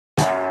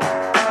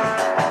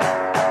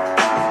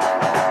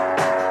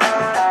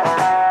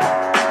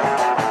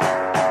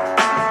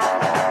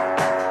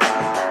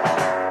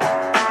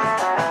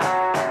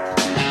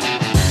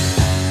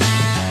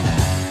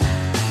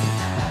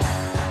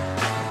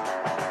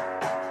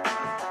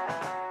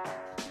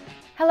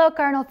Hello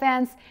Cardinal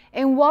fans,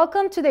 and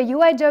welcome to the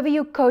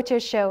Uiw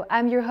Coaches Show.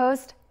 I'm your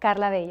host,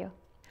 Karla Bello.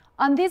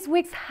 On this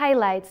week's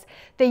highlights,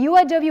 the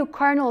Uiw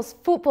Cardinals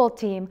football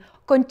team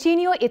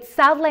continue its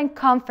Southland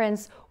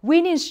Conference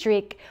winning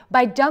streak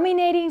by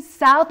dominating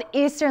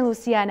Southeastern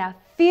Louisiana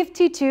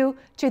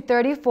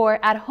 52-34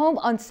 at home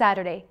on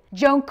Saturday.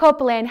 John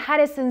Copeland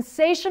had a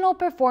sensational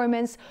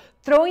performance,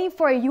 throwing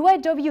for a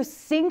UIW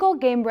single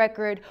game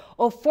record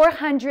of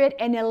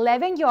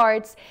 411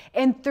 yards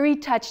and 3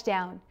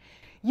 touchdowns.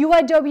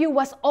 UIW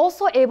was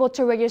also able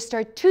to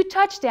register 2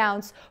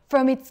 touchdowns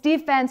from its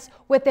defense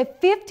with a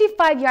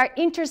 55-yard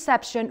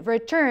interception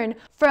return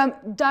from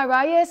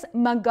Darius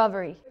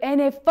Montgomery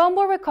and a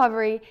fumble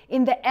recovery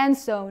in the end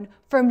zone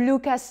from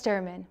Lucas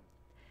Sturman.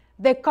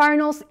 The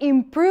Cardinals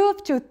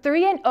improved to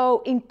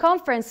 3-0 in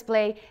conference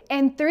play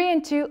and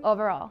 3-2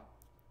 overall.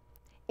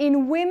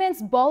 In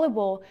women's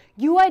volleyball,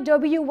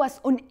 UIW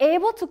was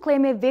unable to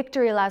claim a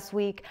victory last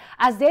week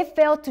as they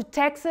fell to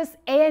Texas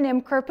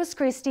A&M Corpus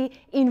Christi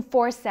in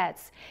 4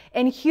 sets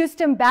and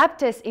Houston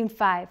Baptist in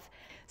 5.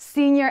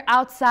 Senior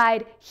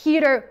outside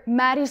hitter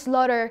Maddie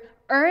Slaughter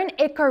earned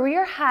a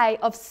career high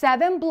of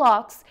 7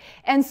 blocks,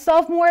 and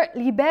sophomore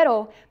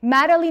libero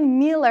Madeline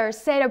Miller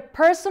set a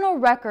personal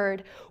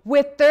record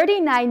with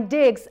 39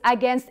 digs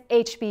against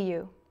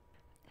HBU.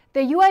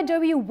 The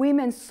UIW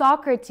women's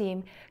soccer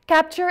team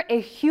captured a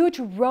huge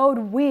road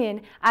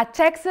win at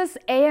Texas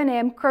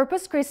A&M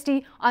Corpus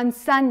Christi on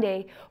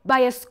Sunday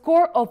by a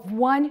score of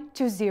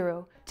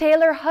 1-0.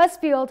 Taylor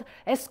Husfield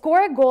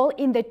scored a goal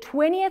in the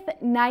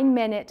 20th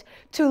minute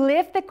to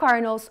lift the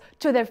Cardinals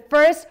to their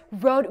first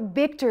road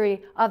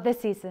victory of the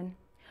season.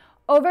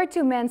 Over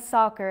to men's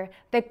soccer,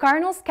 the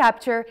Cardinals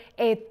captured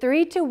a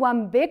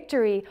 3-1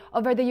 victory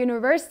over the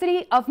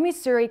University of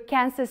Missouri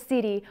Kansas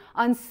City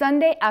on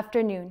Sunday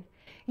afternoon.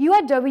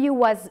 UIW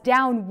was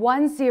down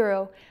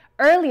 1-0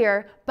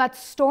 earlier, but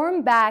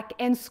stormed back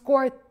and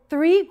scored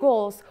 3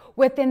 goals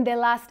within the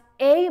last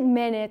 8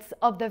 minutes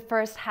of the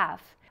first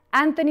half.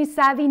 Anthony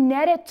Savi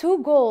netted 2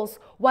 goals,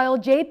 while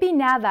JP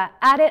Nava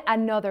added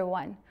another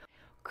one.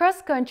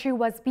 Cross country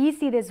was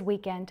busy this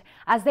weekend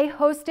as they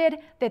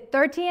hosted the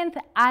 13th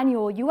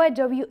annual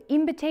UIW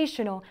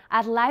Invitational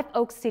at Live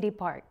Oak City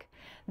Park.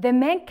 The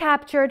men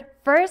captured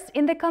first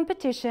in the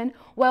competition,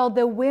 while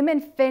the women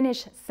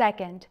finished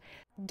second.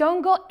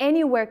 Don't go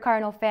anywhere,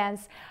 Cardinal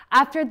fans.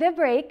 After the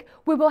break,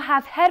 we will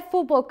have head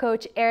football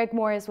coach Eric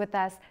Morris with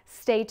us.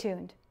 Stay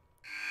tuned.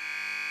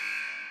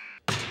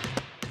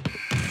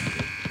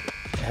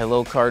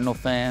 Hello Cardinal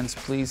fans,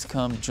 please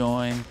come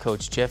join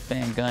Coach Jeff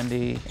Van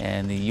Gundy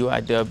and the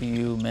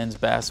UIW men's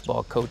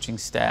basketball coaching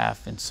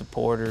staff and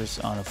supporters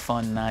on a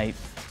fun night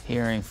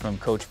hearing from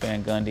Coach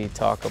Van Gundy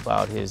talk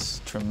about his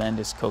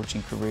tremendous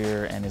coaching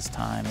career and his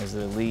time as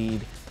the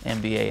lead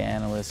NBA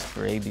analyst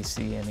for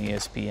ABC and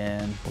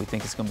ESPN. We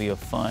think it's going to be a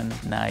fun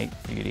night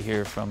for you to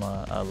hear from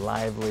a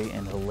lively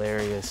and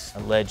hilarious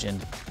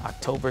legend.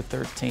 October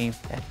 13th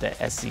at the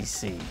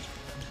SEC.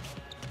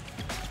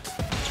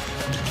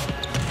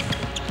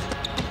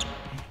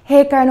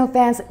 Hey Cardinal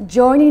fans,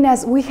 joining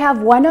us, we have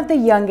one of the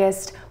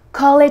youngest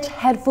college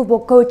head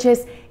football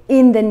coaches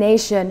in the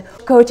nation,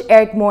 Coach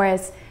Eric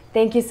Morris.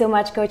 Thank you so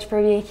much, Coach,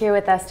 for being here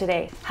with us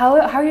today. How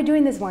are you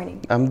doing this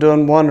morning? I'm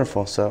doing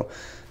wonderful. So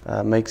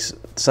makes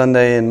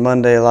Sunday and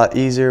Monday a lot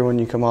easier when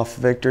you come off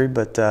a victory.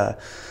 But yeah,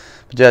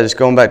 just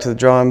going back to the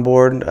drawing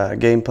board,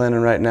 game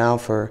planning right now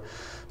for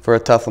a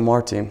tough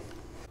Lamar team.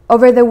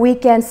 Over the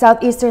weekend,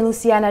 Southeastern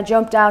Louisiana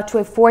jumped out to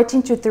a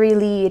 14-3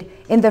 lead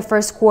in the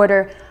first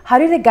quarter. How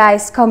did the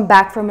guys come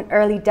back from an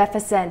early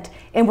deficit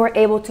and were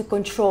able to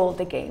control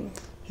the game?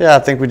 Yeah, I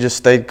think we just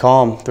stayed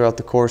calm throughout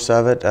the course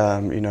of it.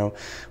 You know,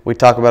 we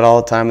talk about all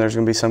the time there's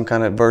going to be some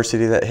kind of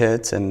adversity that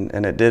hits,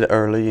 and it did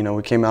early. You know,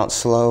 we came out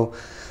slow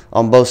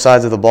on both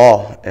sides of the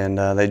ball, and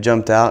they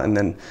jumped out, and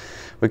then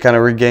we kind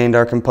of regained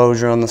our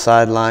composure on the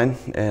sideline,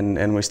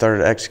 and we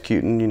started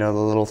executing, you know, the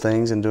little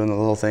things and doing the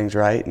little things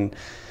right, and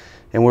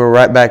we were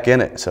right back in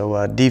it.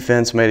 So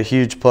defense made a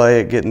huge play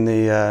at getting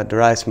the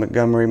Darius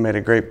Montgomery made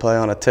a great play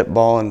on a tip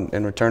ball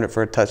and returned it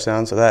for a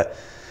touchdown. So that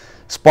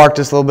sparked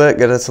us a little bit,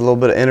 got us a little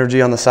bit of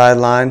energy on the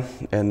sideline,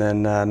 and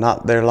then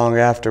not there long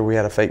after we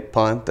had a fake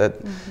punt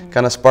that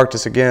kind of sparked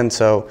us again.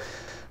 So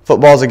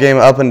football's a game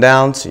of up and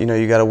downs. You know,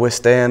 you got to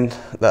withstand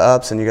the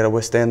ups and you got to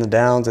withstand the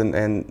downs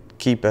and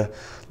keep a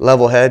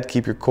level head,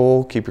 keep your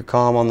cool, keep your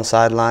calm on the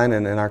sideline,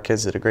 and our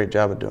kids did a great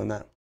job of doing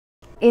that.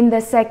 In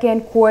the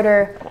second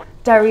quarter,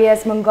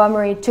 Darius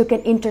Montgomery took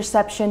an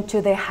interception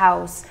to the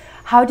house.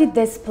 How did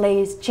this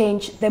play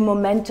change the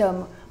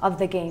momentum of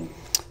the game?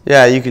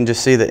 Yeah, you can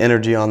just see the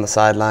energy on the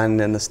sideline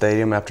in the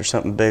stadium after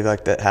something big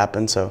like that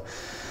happened. So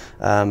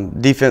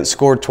defense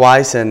scored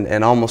twice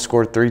and almost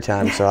scored 3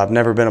 times. So I've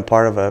never been a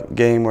part of a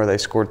game where they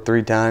scored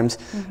 3 times,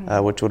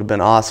 which would have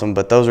been awesome.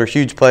 But those are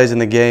huge plays in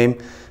the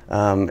game.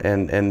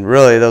 And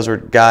really those were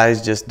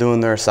guys just doing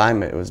their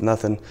assignment. It was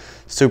nothing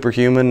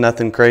superhuman,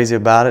 nothing crazy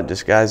about it,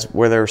 just guys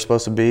where they were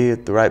supposed to be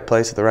at the right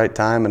place at the right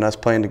time, and us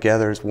playing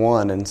together as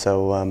one. And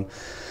so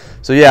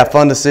So yeah,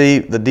 fun to see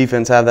the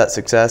defense have that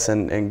success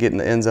and get in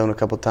the end zone a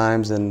couple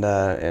times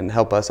and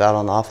help us out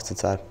on the offensive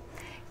side.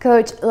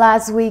 Coach,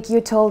 last week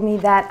you told me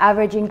that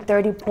averaging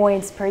 30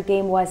 points per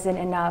game wasn't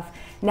enough.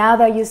 Now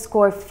that you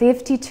score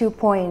 52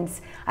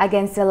 points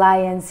against the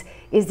Lions,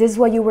 is this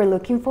what you were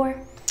looking for?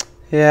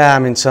 Yeah, I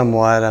mean,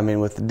 somewhat. I mean,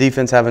 with the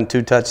defense having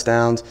 2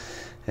 touchdowns,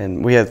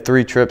 and we had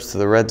 3 trips to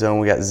the red zone,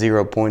 we got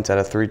 0 points out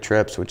of 3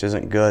 trips, which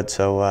isn't good.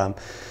 So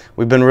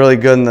we've been really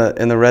good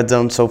in the red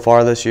zone so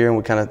far this year, and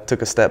we kind of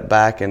took a step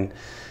back and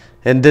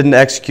didn't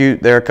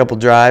execute there a couple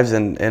drives,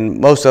 and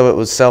most of it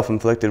was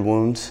self-inflicted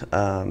wounds.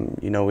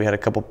 You know, we had a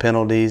couple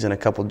penalties and a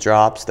couple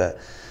drops that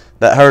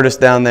hurt us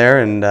down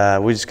there,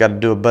 and we just got to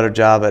do a better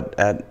job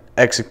at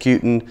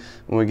executing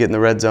when we get in the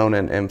red zone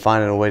and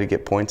finding a way to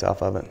get points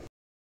off of it.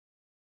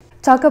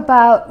 Talk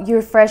about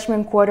your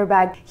freshman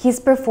quarterback. He's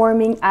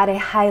performing at a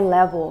high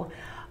level.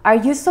 Are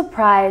you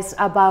surprised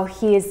about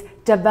his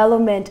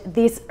development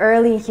this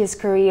early in his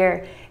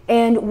career?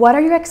 And what are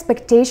your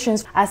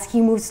expectations as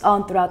he moves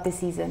on throughout the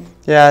season?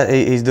 Yeah,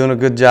 he's doing a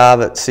good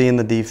job at seeing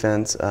the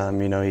defense.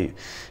 You know,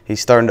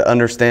 he's starting to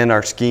understand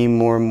our scheme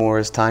more and more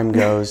as time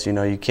goes. You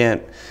know, you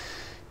can't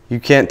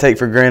take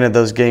for granted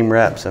those game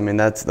reps. I mean,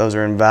 those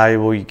are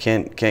invaluable. You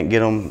can't get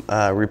them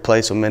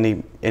replace them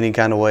any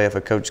kind of way. If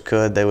a coach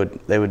could, they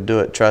would do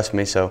it. Trust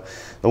me. So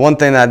the one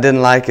thing that I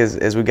didn't like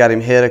is we got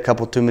him hit a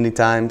couple too many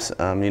times.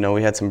 You know,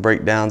 we had some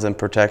breakdowns in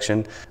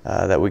protection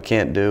that we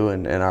can't do,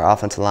 and our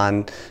offensive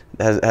line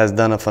has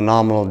done a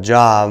phenomenal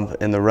job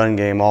in the run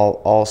game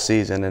all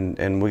season,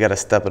 and we got to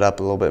step it up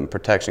a little bit in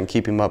protection,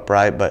 keep him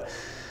upright. But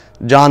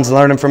John's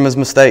learning from his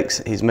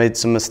mistakes. He's made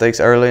some mistakes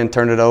early and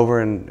turned it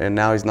over, and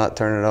now he's not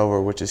turning it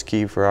over, which is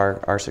key for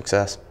our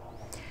success.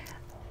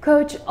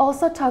 Coach,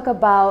 also talk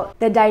about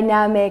the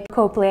dynamic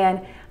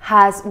Copeland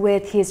has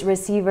with his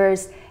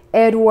receivers,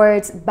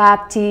 Edwards,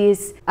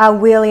 Baptiste,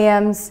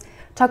 Williams.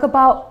 Talk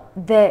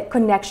about the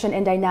connection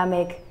and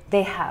dynamic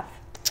they have.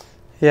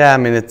 Yeah, I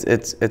mean,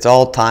 it's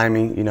all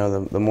timing. You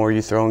know, the more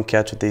you throw and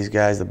catch with these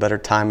guys, the better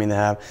timing they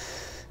have.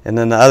 And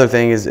then the other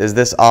thing is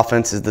this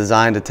offense is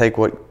designed to take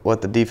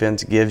what the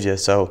defense gives you.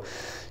 So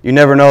you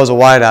never know as a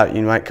wideout.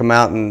 You might come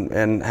out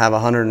and have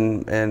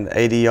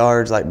 180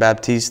 yards like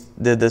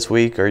Baptiste did this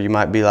week, or you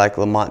might be like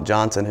Lamont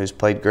Johnson, who's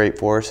played great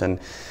for us, and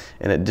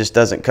it just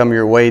doesn't come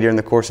your way during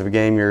the course of a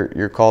game.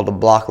 You're called to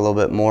block a little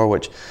bit more,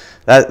 which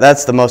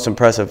that's the most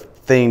impressive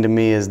thing to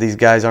me is these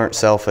guys aren't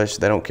selfish.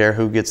 They don't care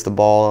who gets the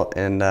ball,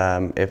 and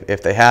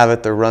if they have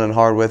it, they're running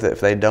hard with it.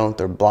 If they don't,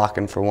 they're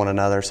blocking for one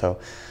another. So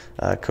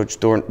Coach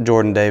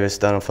Jordan Davis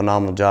done a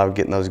phenomenal job of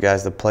getting those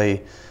guys to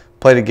play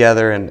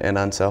together and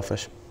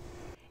unselfish.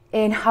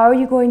 And how are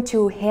you going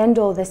to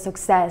handle the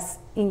success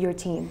in your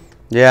team?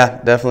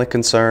 Yeah, definitely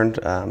concerned.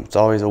 It's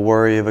always a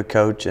worry of a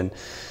coach, and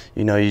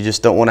you know, you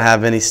just don't want to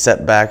have any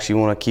setbacks. You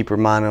want to keep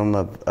reminding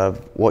them of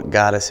what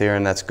got us here,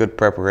 and that's good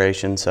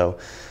preparation. So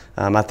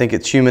I think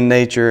it's human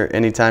nature.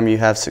 Anytime you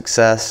have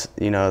success,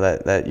 you know,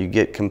 that you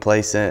get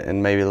complacent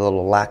and maybe a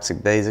little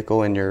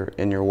lackadaisical in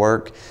your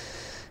work.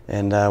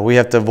 And we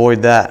have to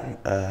avoid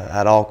that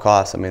at all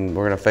costs. I mean,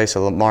 we're going to face a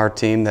Lamar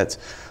team that's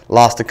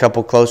lost a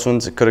couple close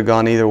ones. It could have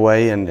gone either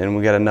way, and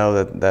we got to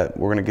know that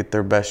we're going to get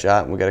their best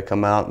shot, and we got to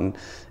come out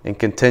and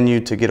continue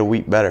to get a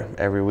week better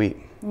every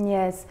week.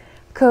 Yes.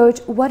 Coach,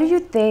 what do you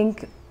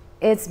think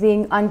is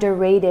being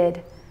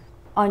underrated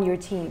on your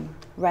team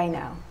right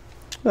now?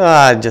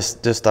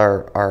 Just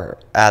our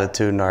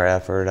attitude and our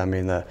effort. I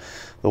mean, the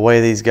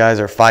way these guys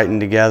are fighting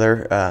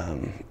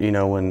together, you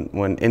know,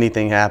 when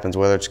anything happens,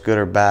 whether it's good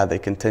or bad, they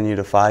continue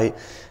to fight,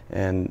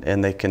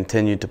 and they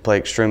continue to play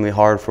extremely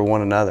hard for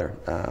one another.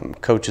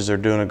 Coaches are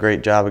doing a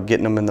great job of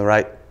getting them in the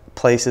right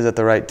places at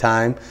the right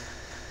time,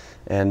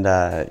 and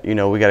you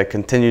know, we got to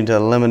continue to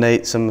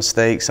eliminate some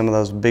mistakes, some of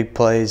those big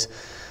plays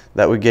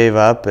that we gave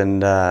up,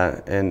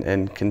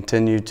 and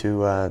continue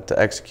to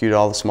execute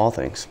all the small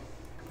things.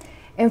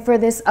 And for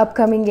this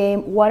upcoming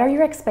game, what are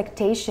your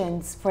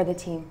expectations for the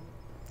team?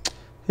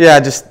 Yeah,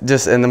 just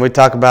and then we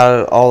talk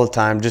about it all the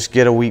time. Just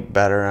get a week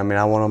better. I mean,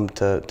 I want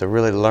them to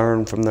really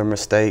learn from their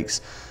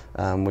mistakes.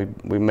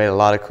 We made a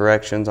lot of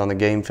corrections on the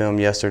game film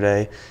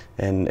yesterday,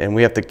 and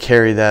we have to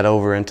carry that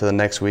over into the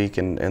next week.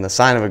 And the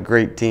sign of a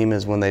great team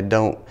is when they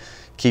don't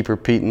keep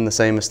repeating the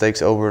same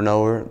mistakes over and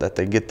over, that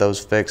they get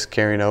those fixed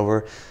carrying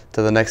over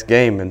to the next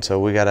game. And so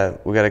we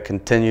gotta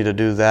continue to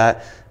do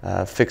that,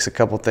 fix a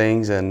couple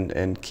things,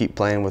 and keep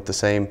playing with the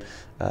same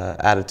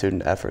attitude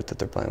and effort that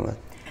they're playing with.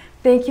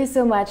 Thank you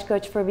so much,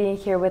 Coach, for being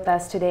here with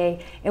us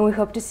today, and we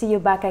hope to see you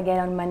back again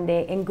on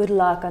Monday, and good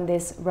luck on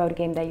this road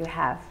game that you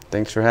have.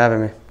 Thanks for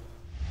having me.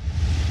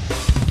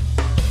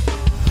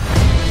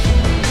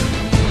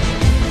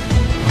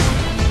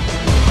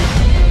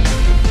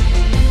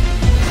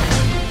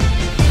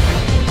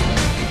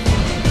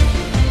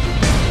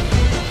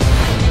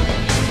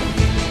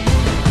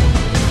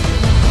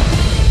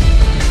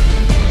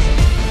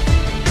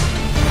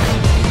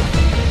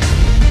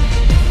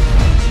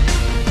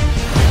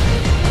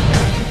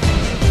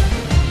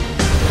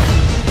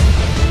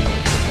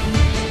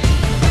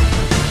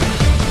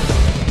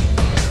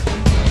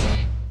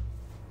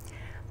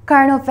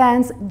 Cardinal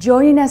fans,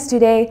 joining us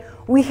today,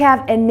 we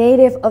have a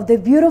native of the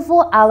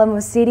beautiful Alamo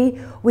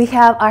City. We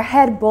have our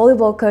head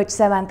volleyball coach,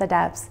 Samantha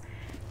Dabbs.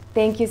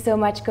 Thank you so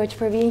much, Coach,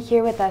 for being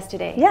here with us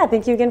today. Yeah,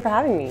 thank you again for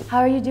having me. How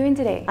are you doing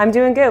today? I'm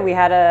doing good. We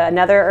had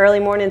another early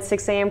morning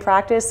 6 a.m.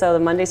 practice, so the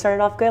Monday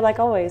started off good like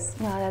always.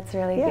 Oh, that's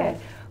really good.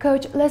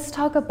 Coach, let's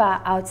talk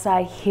about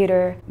outside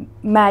hitter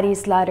Maddie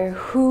Slaughter,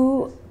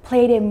 who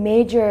played a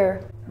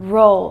major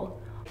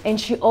role, and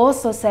she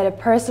also set a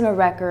personal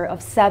record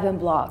of 7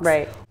 blocks.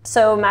 Right.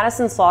 So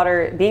Madison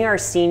Slaughter, being our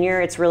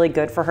senior, it's really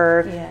good for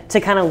her to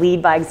kind of lead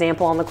by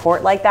example on the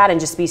court like that and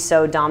just be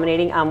so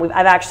dominating.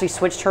 I've actually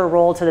switched her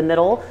role to the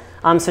middle.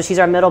 So she's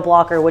our middle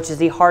blocker, which is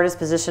the hardest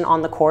position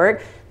on the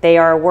court. They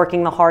are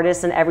working the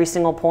hardest in every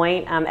single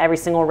point, every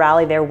single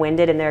rally. They're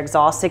winded and they're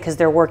exhausted because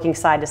they're working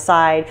side to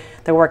side.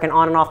 They're working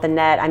on and off the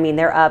net. I mean,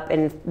 they're up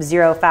in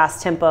 0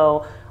 fast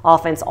tempo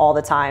offense all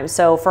the time.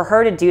 So for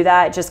her to do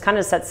that, it just kind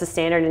of sets the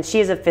standard. And she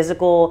is a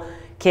physical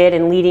kid,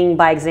 and leading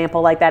by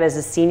example like that as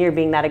a senior,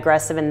 being that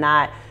aggressive and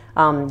that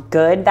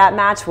good, that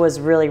match was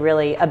really,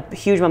 really a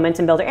huge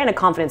momentum builder and a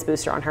confidence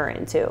booster on her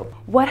end too.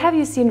 What have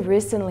you seen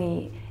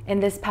recently in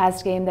this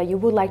past game that you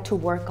would like to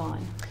work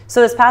on? So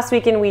this past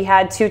weekend we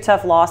had 2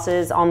 tough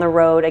losses on the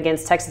road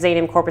against Texas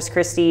A&M Corpus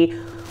Christi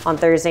on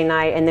Thursday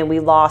night, and then we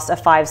lost a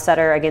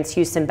 5-setter against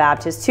Houston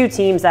Baptist, 2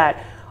 teams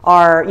that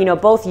are, you know,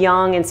 both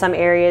young in some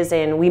areas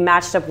and we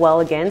matched up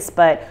well against.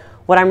 But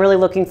what I'm really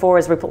looking for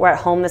is we're at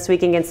home this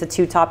week against the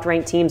 2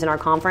 top-ranked teams in our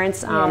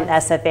conference,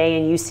 SFA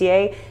and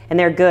UCA, and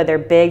they're good. They're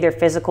big, they're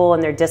physical,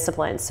 and they're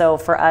disciplined. So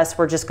for us,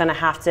 we're just going to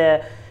have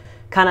to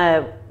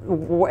kind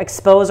of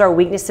expose our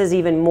weaknesses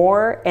even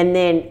more and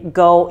then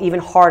go even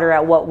harder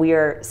at what we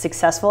are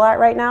successful at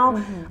right now.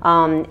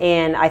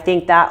 And I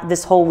think that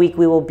this whole week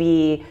we will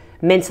be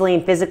mentally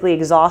and physically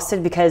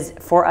exhausted, because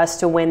for us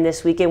to win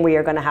this weekend, we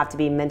are going to have to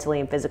be mentally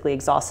and physically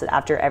exhausted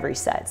after every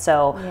set.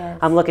 So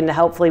I'm looking to,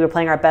 hopefully we're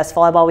playing our best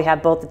volleyball. We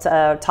have both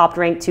the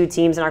top-ranked 2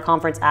 teams in our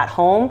conference at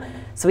home,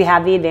 so we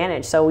have the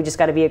advantage. So we just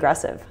got to be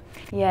aggressive.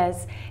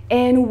 Yes.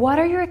 And what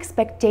are your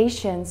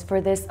expectations for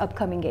this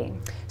upcoming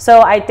game?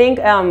 So I think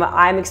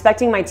I'm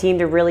expecting my team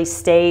to really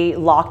stay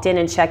locked in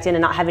and checked in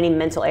and not have any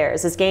mental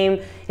errors. This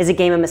game is a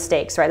game of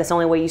mistakes, right? That's the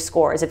only way you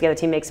score, is if the other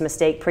team makes a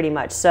mistake, pretty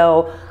much.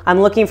 So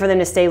I'm looking for them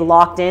to stay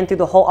locked in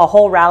through a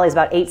whole rally is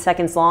about 8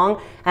 seconds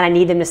long, and I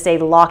need them to stay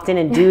locked in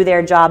and do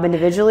their job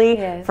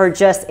individually for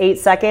just 8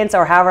 seconds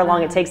or however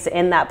long it takes to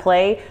end that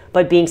play,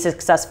 but being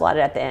successful at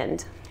it at the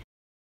end.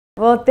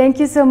 Well, thank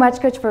you so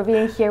much, Coach, for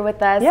being here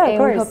with us. Yeah, of and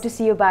course. we hope to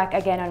see you back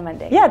again on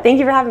Monday. Yeah, thank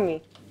you for having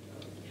me.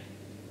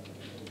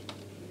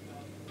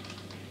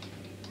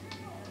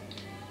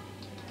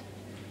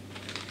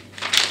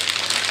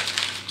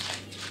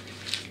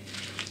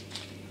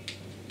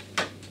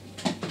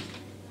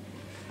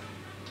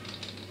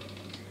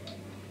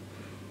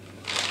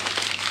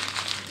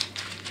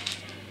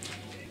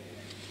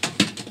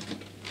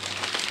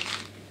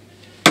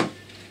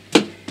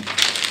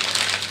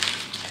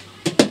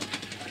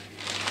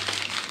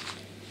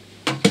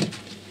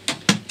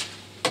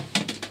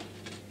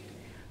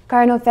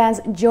 Cardinal fans,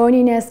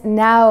 joining us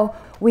now,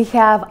 we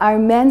have our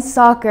men's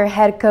soccer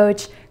head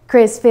coach,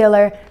 Chris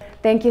Fidler.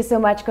 Thank you so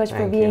much, Coach,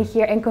 for being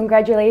here, and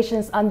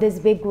congratulations on this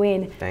big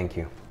win. Thank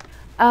you.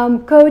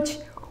 Coach,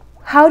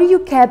 how do you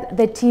keep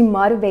the team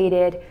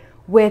motivated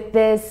with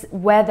this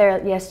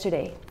weather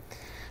yesterday?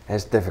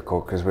 It's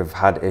difficult because we've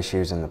had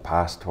issues in the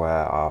past where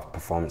our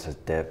performance has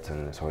dipped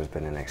and it's always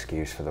been an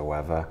excuse for the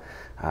weather.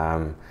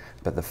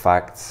 But the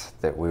fact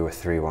that we were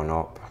 3-1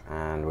 up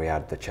and we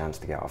had the chance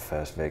to get our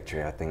first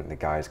victory, I think the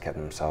guys kept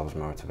themselves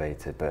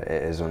motivated, but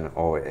it is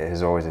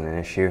always an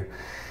issue.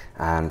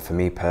 And for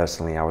me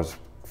personally, I was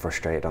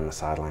frustrated on the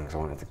sideline because I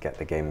wanted to get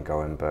the game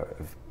going, but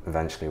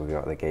eventually we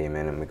got the game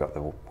in and we got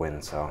the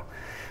win. So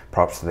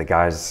props to the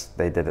guys,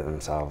 they did it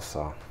themselves.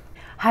 So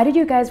how did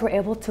you guys were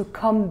able to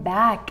come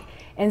back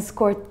and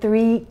score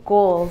 3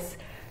 goals?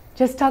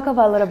 Just talk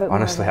about a little bit more.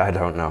 Honestly, I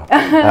don't know.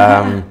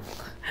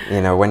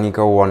 You know, when you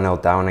go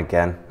 1-0 down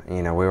again,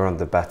 you know, we were on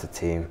the better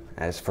team.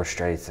 It's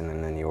frustrating,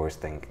 and then you always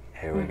think,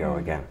 here we go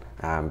again.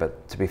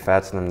 But to be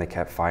fair to them, they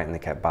kept fighting, they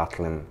kept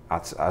battling.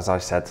 As I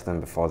said to them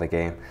before the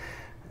game,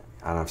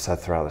 and I've said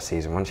throughout the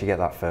season, once you get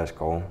that first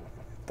goal,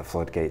 the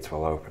floodgates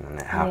will open, and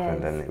it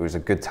happened. And it was a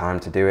good time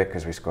to do it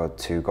because we scored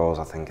 2 goals,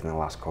 I think, in the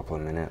last couple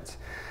of minutes.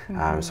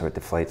 So it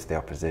deflates the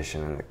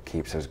opposition and it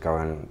keeps us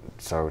going.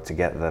 So to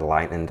get the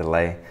lightning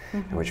delay,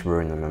 which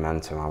ruined the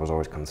momentum, I was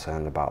always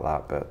concerned about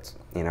that. But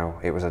you know,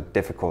 it was a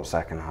difficult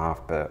second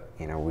half, but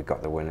you know, we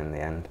got the win in the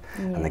end,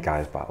 and the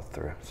guys battled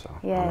through. So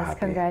I'm happy.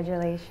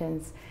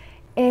 Congratulations.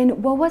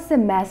 And what was the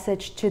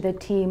message to the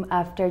team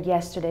after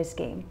yesterday's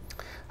game?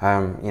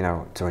 You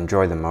know, to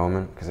enjoy the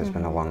moment, because it's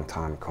been a long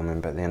time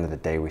coming, but at the end of the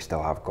day we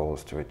still have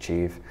goals to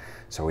achieve,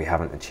 so we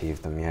haven't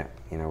achieved them yet.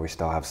 You know, we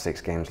still have 6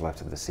 games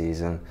left of the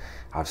season.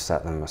 I've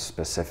set them a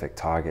specific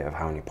target of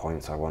how many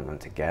points I want them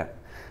to get.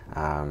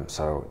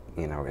 So,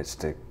 you know, it's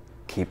to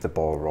keep the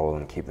ball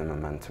rolling, keep the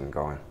momentum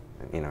going.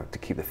 you know, to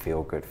keep the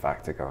feel-good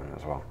factor going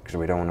as well. Because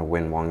we don't want to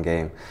win one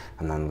game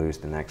and then lose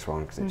the next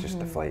one, because it just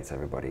deflates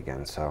everybody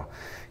again. So,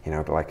 you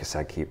know, but like I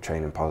said, keep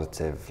training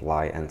positive,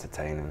 light,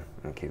 entertaining,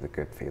 and keep the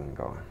good feeling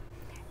going.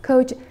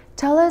 Coach,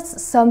 tell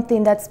us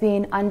something that's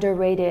been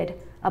underrated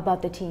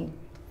about the team.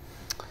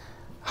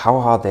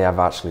 How hard they have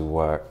actually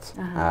worked.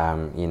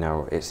 You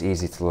know, it's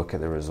easy to look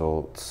at the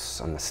results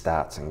and the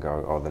stats and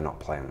go, oh, they're not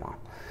playing well.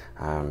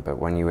 But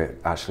when you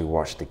actually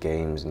watch the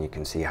games and you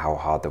can see how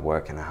hard they're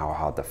working and how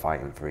hard they're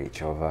fighting for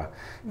each other,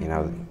 you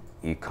know,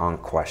 you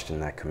can't question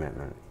their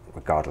commitment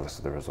regardless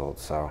of the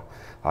results. So,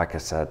 like I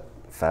said,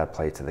 fair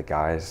play to the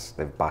guys.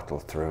 They've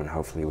battled through, and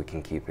hopefully we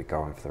can keep it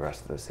going for the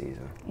rest of the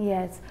season.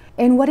 Yes.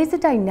 And what is the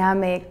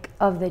dynamic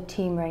of the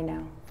team right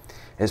now?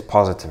 It's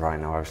positive right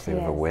now, obviously,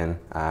 with a win.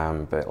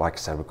 But like I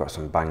said, we've got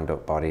some banged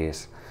up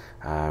bodies.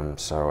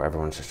 So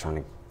everyone's just trying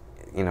to,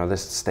 you know,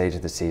 this stage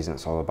of the season,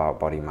 it's all about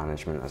body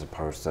management as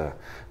opposed to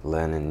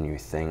learning new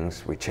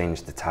things. We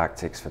changed the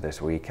tactics for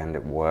this weekend,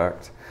 it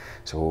worked.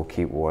 So we'll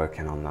keep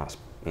working on that,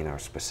 you know,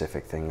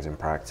 specific things in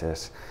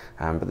practice.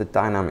 But the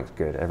dynamic's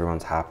good,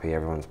 everyone's happy,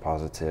 everyone's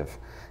positive.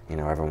 You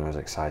know, everyone was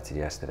excited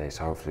yesterday,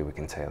 so hopefully we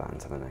can take that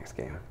into the next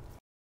game.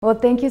 Well,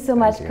 thank you so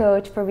much,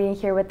 Coach, for being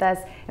here with us.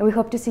 And we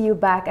hope to see you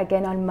back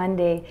again on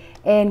Monday.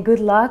 And good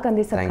luck on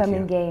this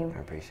upcoming game.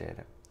 I appreciate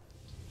it.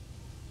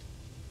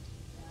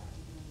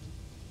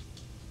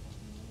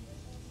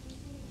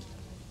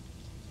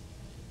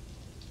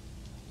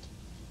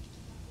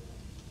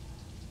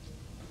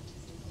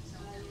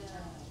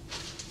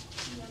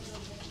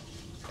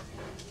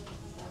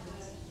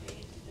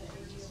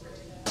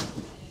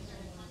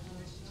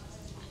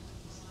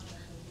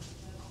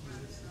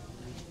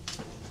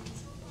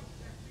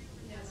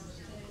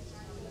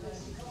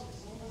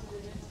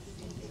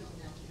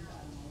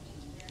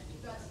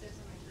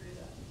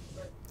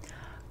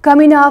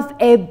 Coming off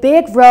a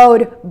big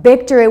road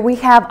victory, we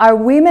have our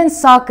women's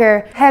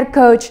soccer head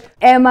coach,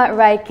 Emma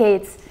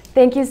Wright-Cates.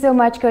 Thank you so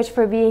much, Coach,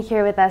 for being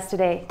here with us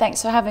today.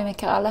 Thanks for having me,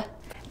 Karla.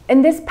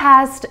 In this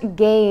past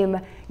game,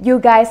 you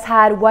guys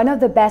had one of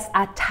the best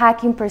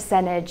attacking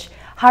percentage.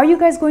 How are you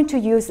guys going to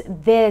use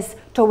this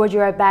toward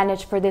your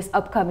advantage for this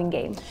upcoming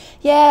game?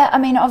 Yeah, I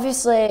mean,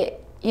 obviously,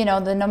 you know,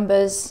 the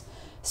numbers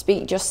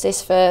speak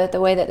justice for the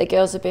way that the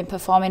girls have been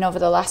performing over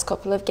the last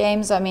couple of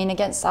games. I mean,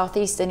 against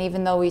Southeastern,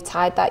 even though we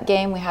tied that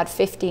game, we had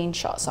 15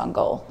 shots on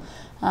goal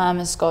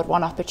and scored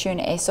one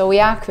opportunity. So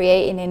we are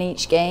creating in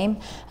each game.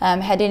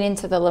 Heading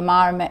into the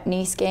Lamar and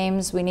McNeese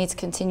games, we need to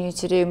continue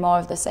to do more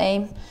of the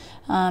same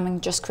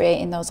and just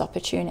creating those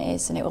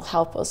opportunities, and it will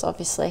help us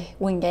obviously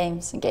win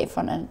games and get in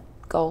front of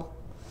goal.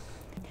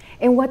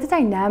 And what's the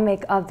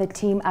dynamic of the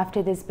team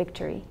after this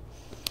victory?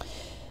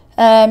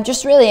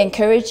 Just really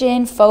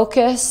encouraging,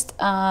 focused.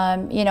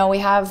 You know, we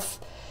have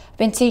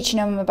been teaching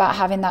them about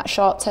having that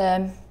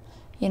short-term,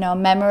 you know,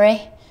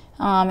 memory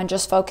and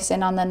just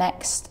focusing on the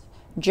next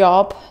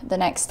job, the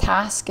next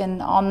task.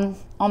 And on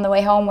the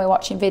way home, we're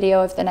watching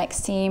video of the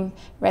next team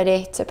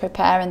ready to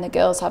prepare, and the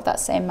girls have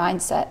that same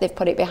mindset. They've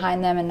put it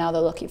behind them and now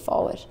they're looking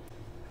forward.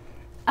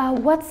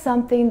 What's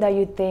something that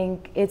you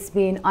think it's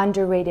been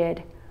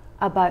underrated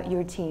about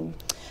your team?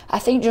 I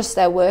think just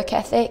their work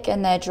ethic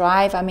and their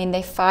drive. I mean,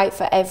 they fight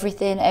for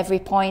everything, every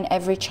point,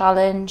 every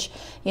challenge.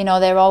 You know,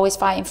 they're always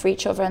fighting for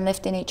each other and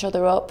lifting each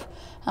other up.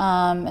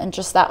 And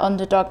just that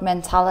underdog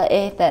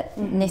mentality, that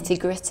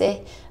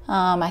nitty-gritty.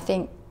 I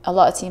think a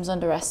lot of teams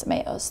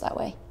underestimate us that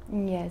way.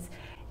 Yes.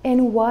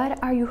 And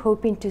what are you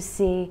hoping to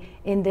see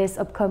in this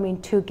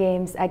upcoming 2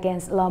 games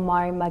against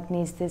Lamar and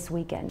McNeese this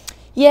weekend?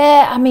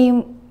 Yeah, I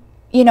mean,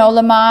 you know,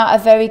 Lamar are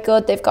very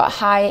good. They've got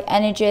high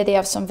energy. They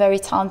have some very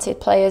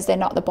talented players. They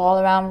knock the ball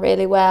around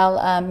really well.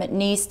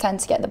 McNeese tend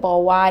to get the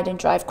ball wide and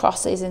drive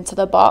crosses into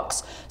the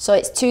box. So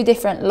it's 2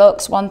 different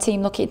looks. One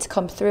team looking to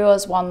come through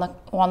us, one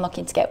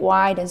looking to get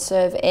wide and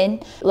serve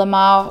in.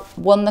 Lamar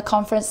won the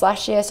conference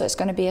last year, so it's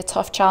going to be a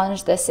tough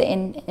challenge. They're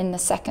sitting in the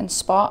 2nd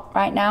spot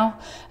right now.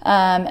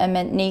 And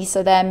McNeese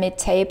are there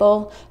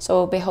mid-table, so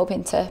we'll be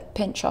hoping to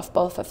pinch off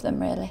both of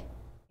them really.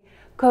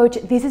 Coach,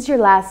 this is your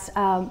last,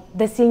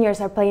 the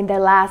seniors are playing their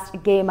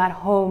last game at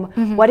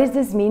home. What does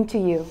this mean to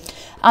you?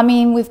 I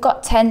mean, we've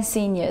got 10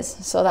 seniors,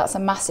 so that's a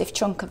massive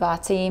chunk of our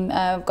team.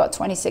 We've got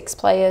 26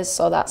 players,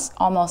 so that's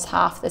almost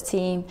half the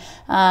team.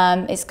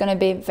 It's going to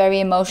be very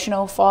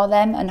emotional for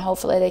them, and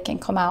hopefully they can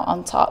come out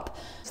on top.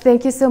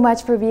 Thank you so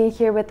much for being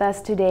here with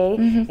us today,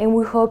 and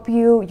we hope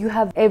you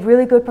have a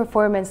really good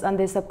performance on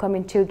this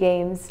upcoming 2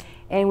 games,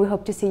 and we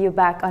hope to see you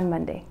back on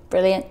Monday.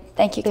 Brilliant.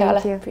 Thank you, Karla.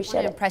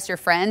 Appreciate it. Impress your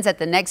friends at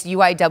the next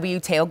UIW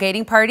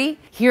tailgating party?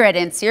 Here at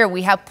NCR,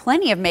 we have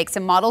plenty of makes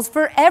and models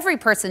for every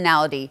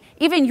personality,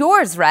 even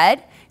yours,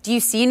 Red. Do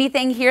you see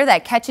anything here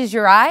that catches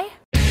your eye?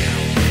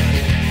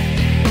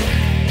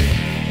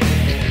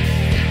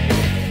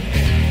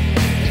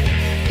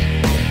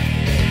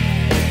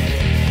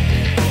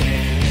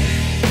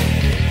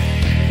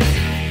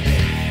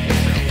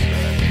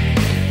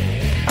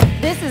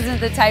 This isn't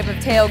the type of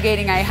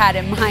tailgating I had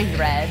in mind,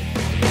 Red.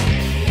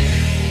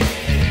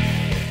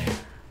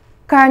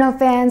 Cardinal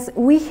fans,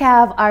 we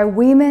have our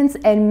women's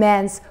and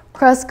men's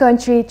cross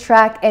country,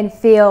 track and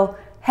field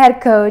head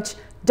coach,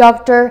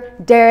 Dr.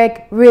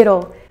 Derek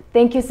Riedel.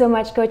 Thank you so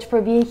much, Coach,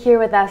 for being here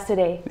with us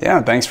today.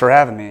 Yeah, thanks for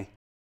having me.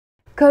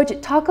 Coach,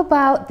 talk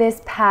about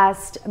this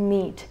past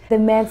meet. The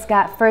men's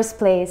got first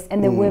place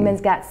and the women's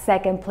got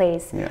second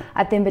place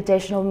at the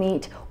invitational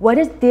meet. What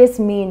does this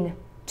mean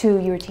to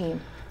your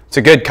team? It's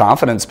a good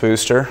confidence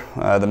booster.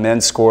 The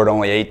men scored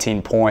only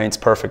 18 points,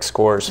 perfect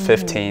scores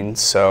 15,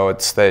 so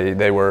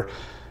they were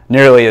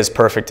nearly as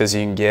perfect as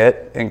you can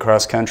get in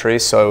cross country,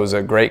 so it was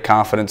a great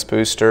confidence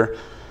booster.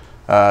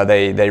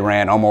 They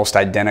ran almost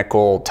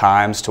identical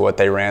times to what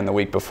they ran the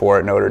week before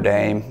at Notre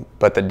Dame,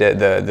 but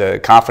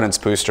the confidence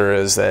booster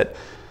is that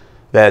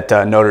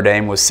Notre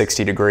Dame was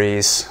 60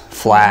 degrees,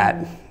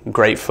 flat,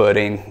 great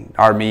footing.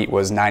 Our meet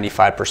was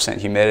 95%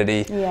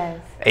 humidity,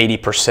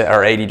 80%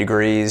 or 80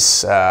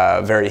 degrees,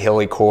 very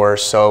hilly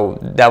course, so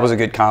that was a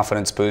good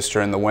confidence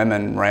booster. And the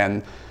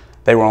women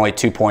they were only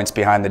 2 points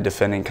behind the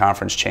defending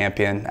conference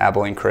champion,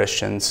 Abilene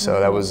Christians, so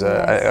that was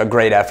a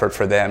great effort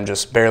for them,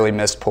 just barely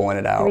missed pulling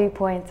it out. 3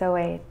 points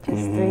away,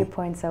 just 3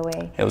 points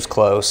away. It was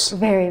close.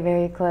 Very,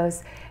 very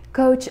close.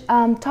 Coach,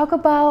 talk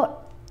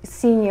about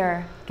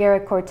senior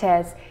Garrett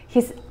Cortez.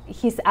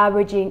 He's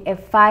averaging a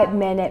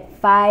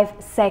 5-minute,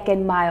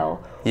 5-second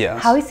mile.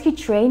 Yes. How is he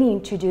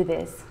training to do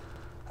this?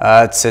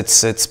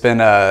 It's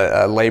been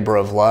a labor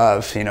of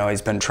love. You know,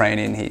 he's been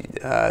training.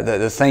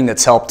 The thing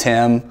that's helped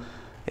him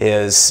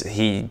is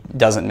he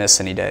doesn't miss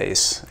any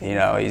days. You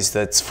know,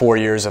 that's 4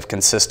 years of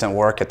consistent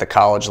work at the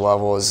college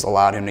level has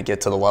allowed him to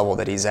get to the level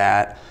that he's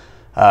at.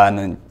 And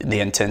then the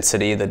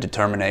intensity, the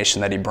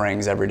determination that he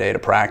brings every day to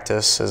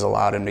practice has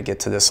allowed him to get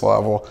to this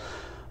level.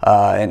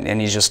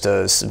 And he's just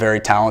a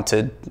very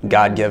talented,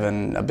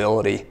 God-given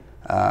ability.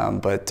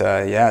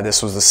 Yeah,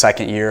 this was the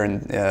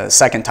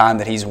second time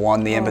that he's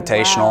won the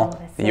Invitational,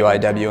 the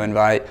UIW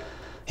invite.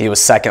 He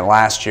was second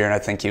last year, and I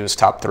think he was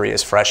top 3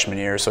 his freshman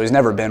year. So he's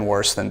never been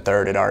worse than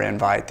third at our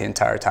invite the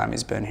entire time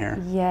he's been here.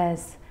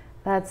 Yes,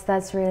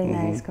 that's really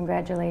nice.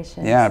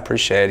 Congratulations. Yeah, I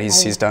appreciate it.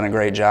 He's done a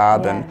great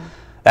job, and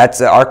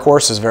our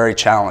course is very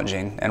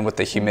challenging. And with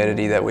the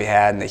humidity that we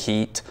had and the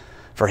heat,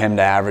 for him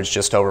to average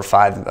just over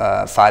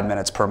 5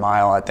 minutes per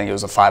mile, I think it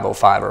was a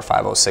 5:05 or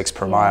 5:06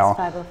 per mile,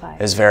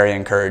 5:05. is very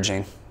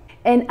encouraging.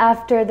 And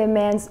after the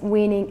men's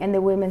winning and the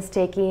women's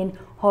taking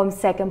home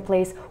second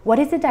place, what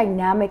is the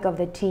dynamic of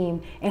the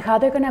team and how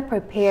they're going to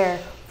prepare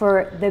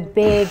for the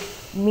big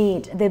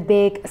meet, the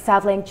big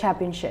Southland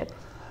Championship?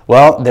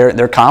 Well,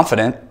 they're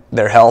confident.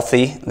 They're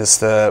healthy.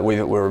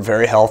 We're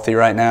very healthy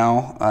right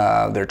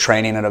now. They're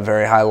training at a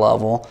very high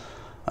level.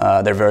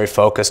 They're very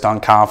focused on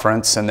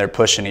conference, and they're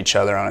pushing each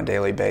other on a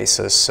daily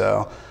basis.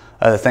 So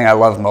the thing I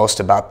love most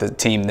about the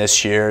team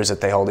this year is that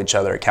they hold each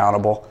other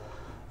accountable.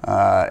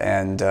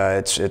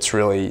 It's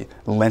really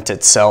lent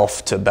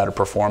itself to better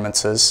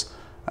performances.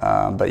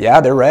 But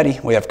yeah, they're ready.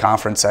 We have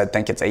conference, I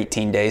think it's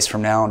 18 days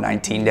from now,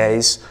 19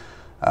 days.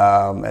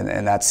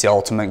 And that's the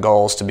ultimate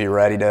goal, is to be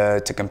ready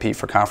to compete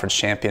for conference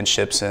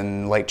championships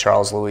in Lake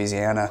Charles,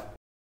 Louisiana.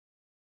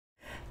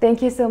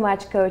 Thank you so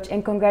much, Coach,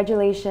 and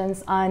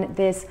congratulations on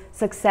this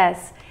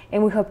success.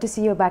 And we hope to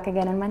see you back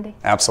again on Monday.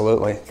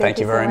 Absolutely. Thank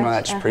you very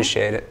much.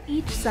 Appreciate it.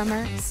 Each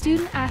summer,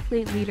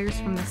 student-athlete leaders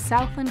from the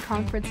Southland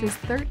Conference's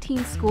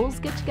 13 schools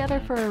get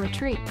together for a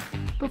retreat.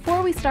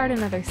 Before we start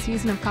another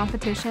season of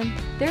competition,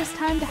 there's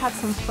time to have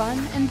some fun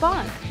and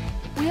bond.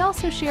 We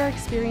also share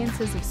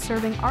experiences of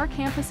serving our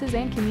campuses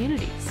and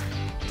communities.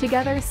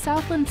 Together,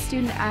 Southland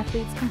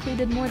student-athletes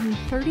completed more than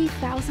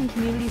 30,000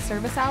 community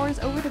service hours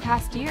over the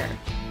past year.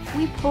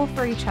 We pull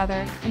for each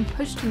other and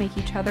push to make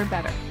each other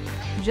better.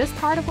 Just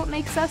part of what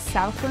makes us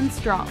Southland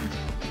strong.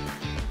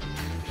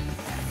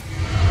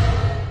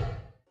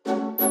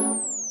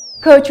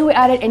 Coach, we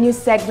added a new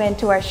segment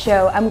to our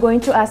show. I'm going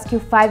to ask you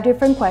 5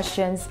 different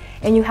questions,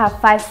 and you have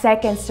 5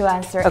 seconds to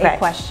answer a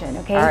question,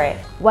 okay? All right.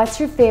 What's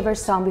your favorite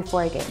song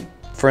before a game?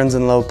 Friends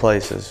in Low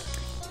Places.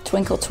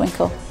 Twinkle,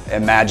 twinkle.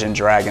 Imagine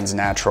Dragons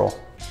Natural.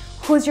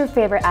 Who's your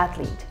favorite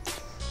athlete?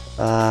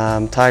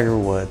 Tiger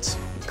Woods.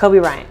 Kobe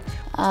Bryant.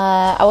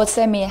 I would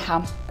say Mia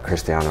Hamm.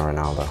 Cristiano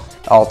Ronaldo.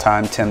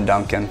 All-time Tim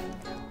Duncan.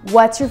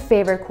 What's your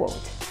favorite quote?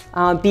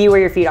 Be where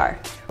your feet are.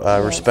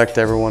 Respect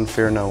everyone,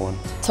 fear no one.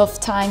 Tough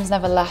times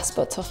never last,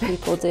 but tough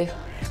people do.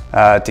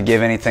 To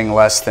give anything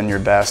less than your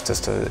best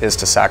is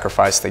to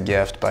sacrifice the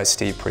gift, by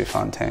Steve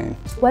Prefontaine.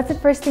 What's the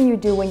first thing you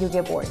do when you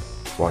get bored?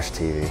 Watch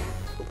TV.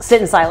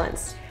 Sit in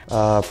silence.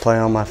 Play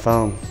on my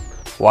phone.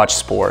 Watch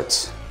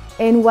sports.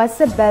 And what's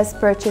the best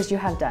purchase you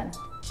have done?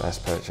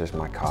 Best purchase,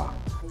 my car.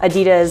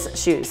 Adidas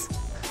shoes.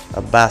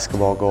 A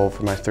basketball goal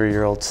for my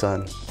 3-year-old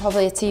son.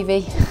 Probably a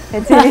TV.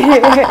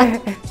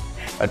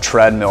 A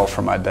treadmill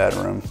for my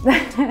bedroom.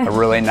 A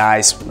really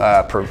nice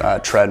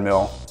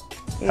treadmill.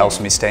 Helps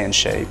me stay in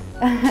shape.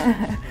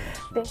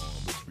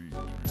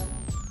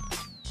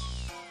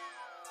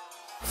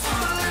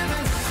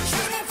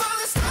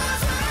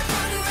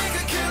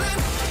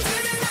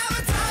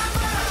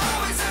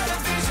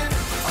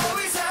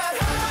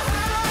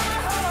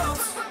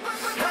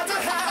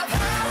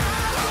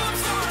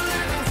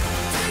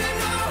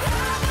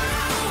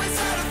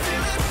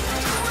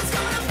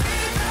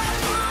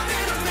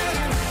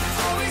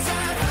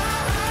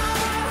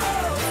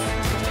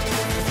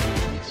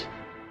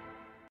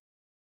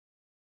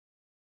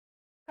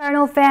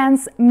 Cardinal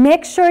fans,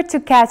 make sure to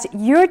catch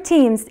your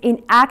teams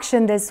in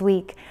action this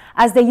week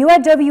as the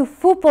UIW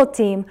football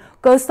team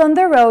goes on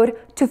the road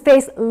to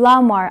face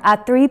Lamar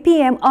at 3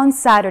 p.m. on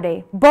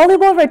Saturday.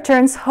 Volleyball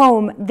returns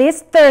home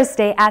this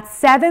Thursday at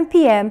 7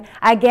 p.m.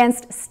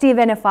 against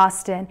Stephen F.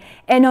 Austin,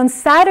 and on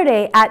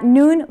Saturday at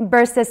noon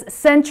versus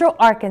Central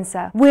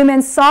Arkansas.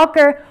 Women's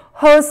soccer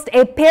hosts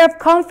a pair of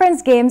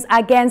conference games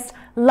against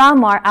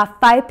Lamar at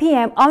 5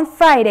 p.m. on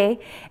Friday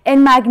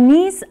and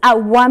McNeese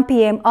at 1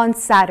 p.m. on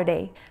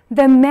Saturday.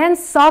 The men's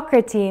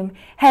soccer team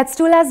heads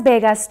to Las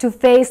Vegas to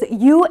face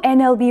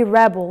UNLV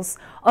Rebels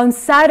on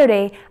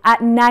Saturday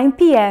at 9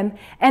 p.m.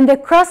 and the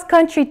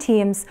cross-country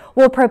teams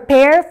will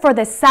prepare for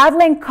the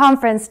Southland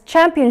Conference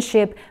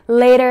Championship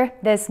later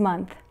this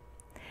month.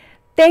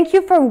 Thank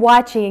you for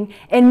watching,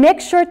 and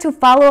make sure to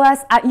follow us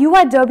at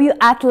UIW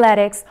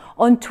Athletics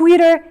on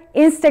Twitter,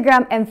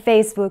 Instagram, and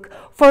Facebook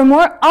for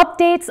more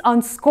updates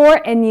on score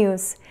and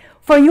news.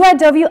 For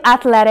UIW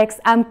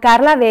Athletics, I'm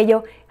Karla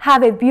Bello.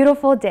 Have a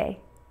beautiful day.